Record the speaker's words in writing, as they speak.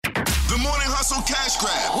cash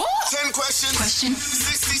grab. What? 10 questions. 60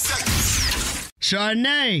 seconds.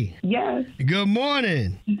 Charnay. Yes. Good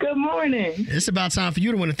morning. Good morning. It's about time for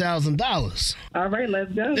you to win $1,000. All right,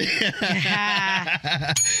 let's go.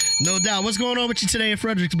 No doubt. What's going on with you today in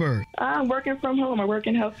Fredericksburg? I'm working from home. I work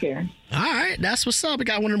in healthcare. All right, that's what's up. We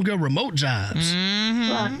got one of them good remote jobs.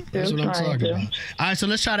 That's what I'm talking about. All right, so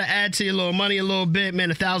let's try to add to your little money a little bit. Man,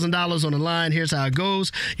 $1,000 on the line. Here's how it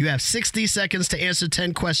goes. You have 60 seconds to answer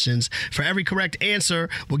 10 questions. For every correct answer,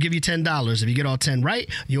 we'll give you $10. If you get all 10 right,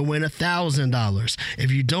 you'll win $1,000.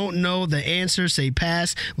 If you don't know the answer, say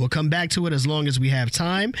pass. We'll come back to it as long as we have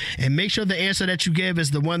time. And make sure the answer that you give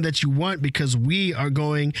is the one that you want, because we are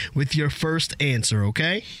going with your first answer,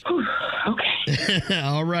 okay? Okay.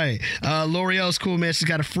 All right. L'Oreal's cool, man. She's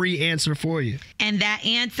got a free answer for you. And that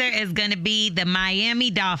answer is going to be the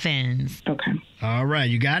Miami Dolphins. Okay. All right.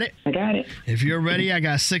 You got it? I got it. If you're ready, I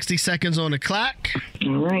got 60 seconds on the clock.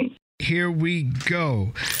 All right. Here we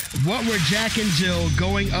go. What were Jack and Jill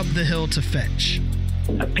going up the hill to fetch?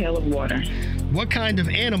 A pail of water. What kind of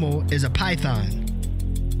animal is a python?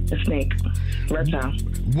 A snake. Reptile.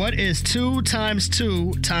 What is 2 times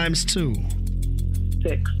 2 times 2?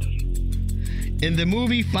 6. In the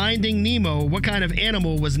movie Finding Nemo, what kind of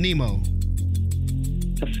animal was Nemo?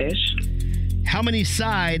 A fish. How many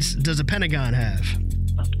sides does a pentagon have?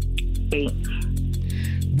 8.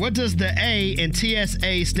 What does the A in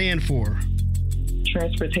TSA stand for?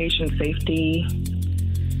 Transportation safety.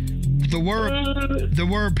 The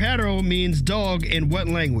word perro means dog in what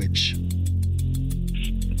language?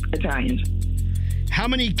 Italian. How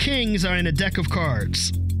many kings are in a deck of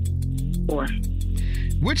cards? 4.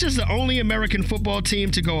 Which is the only American football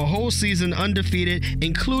team to go a whole season undefeated,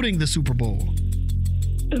 including the Super Bowl?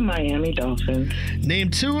 The Miami Dolphins.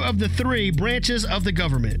 Name 2 of the 3 branches of the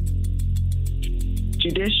government.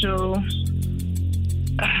 Judicial.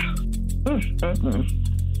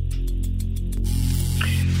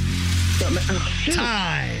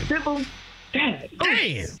 Time. Civil.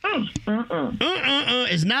 Damn.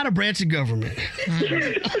 It's not a branch of government.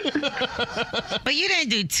 But you didn't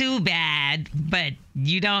do too bad, but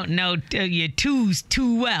you don't know your twos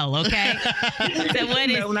too well, okay? So what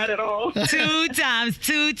is No, not at all. 2 times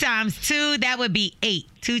 2 times 2? That would be 8.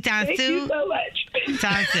 2 times 2? Thank you so much.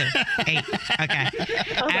 Times 2. 8. Okay.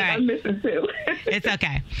 All right. I'm missing 2. It's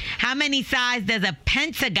okay. How many sides does a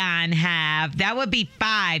pentagon have? That would be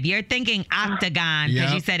 5. You're thinking octagon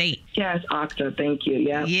because Yep. you said 8. Yes, Octa. Thank you.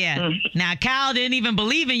 Yeah. Yeah. Now, Kyle didn't even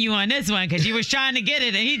believe in you on this one because you was trying to get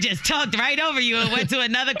it, and he just talked right over you and went to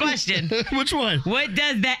another question. Which one? What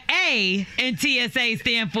does the A in TSA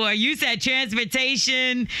stand for? You said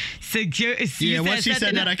transportation, security. Yeah, once she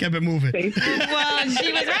said that, I kept it moving. Well,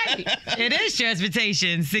 she was right. It is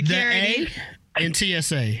transportation, security. The A in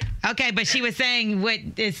TSA. Okay, but she was saying what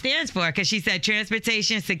it stands for because she said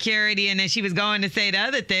transportation, security, and then she was going to say the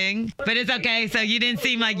other thing. But it's okay. So you didn't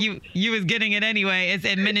seem like you was getting it anyway. It's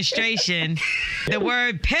administration. The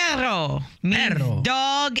word perro means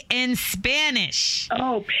dog in Spanish.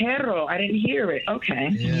 Oh, perro. I didn't hear it. Okay.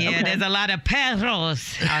 Yeah, okay. there's a lot of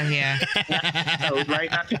perros out here. Those,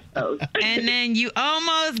 right? Not those. And then you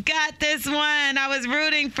almost got this one. I was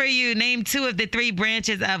rooting for you. Name 2 of the 3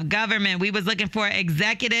 branches of government. We was looking for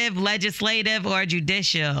executive, legislative, or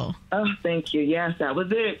judicial. Oh, thank you. Yes, that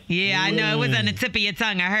was it. Yeah, I know. It was on the tip of your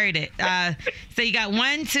tongue. I heard it. So you got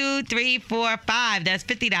 1, 2, 3, 4, 5. That's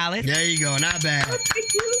 $50. There you go. Not bad. Oh,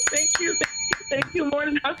 thank you. Thank you. Thank you. More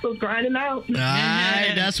than hustle, grinding out. All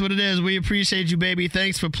right, that's what it is. We appreciate you, baby.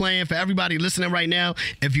 Thanks for playing. For everybody listening right now,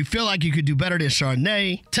 if you feel like you could do better than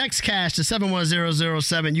Charnay, text cash to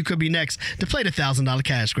 71007. You could be next to play the $1,000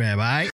 cash grab, all right?